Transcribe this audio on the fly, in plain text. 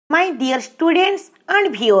My dear students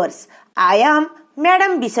and viewers, I am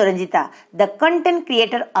madambiswaranjita, the content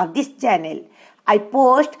creator of this channel. I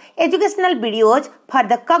post educational videos for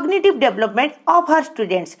the cognitive development of our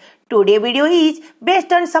students. Today's video is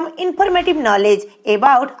based on some informative knowledge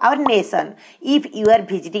about our nation. If you are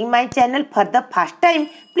visiting my channel for the first time,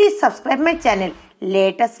 please subscribe my channel.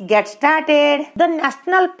 Let us get started. The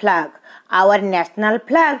national flag. Our national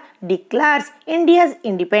flag declares India's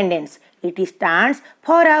independence. It stands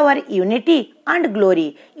for our unity and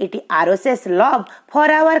glory. It arouses love for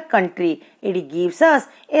our country. It gives us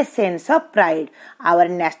a sense of pride. Our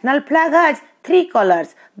national flag has three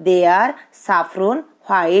colors. They are saffron,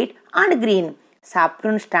 white and green.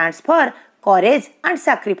 Saffron stands for courage and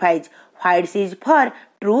sacrifice. White is for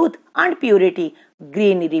truth and purity.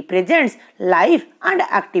 Green represents life and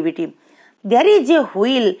activity. There is a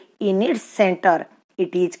wheel in its center.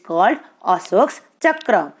 It is called Ashok's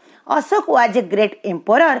Chakra. Ashok was a great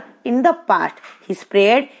emperor in the past. He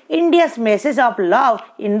spread India's message of love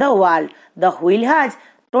in the world. The wheel has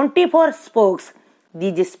 24 spokes.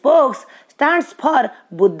 These spokes stands for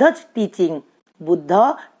Buddha's teaching.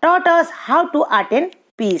 Buddha taught us how to attain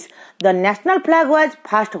peace. The national flag was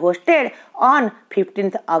first hosted on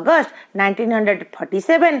 15th August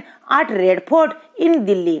 1947 at Red Fort in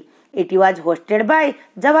Delhi. It was hosted by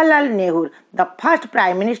Jawaharlal Nehru, the first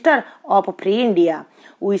Prime Minister of Free India.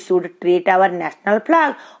 We should treat our national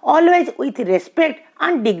flag always with respect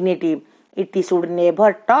and dignity. It should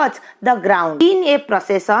never touch the ground. In a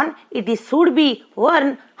procession, it should be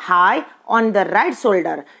worn high on the right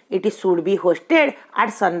shoulder. It should be hoisted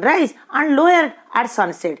at sunrise and lowered at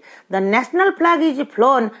sunset. The national flag is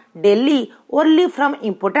flown daily only from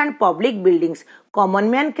important public buildings. Common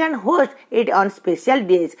man can hoist it on special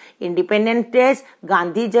days. Independence Day,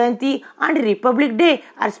 Gandhi Jayanti and Republic Day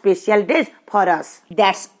are special days for us.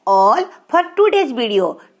 That's all for today's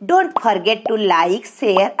video. Don't forget to like,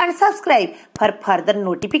 share and subscribe. For further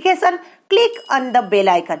notification, click on the bell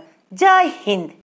icon. Jai Hind.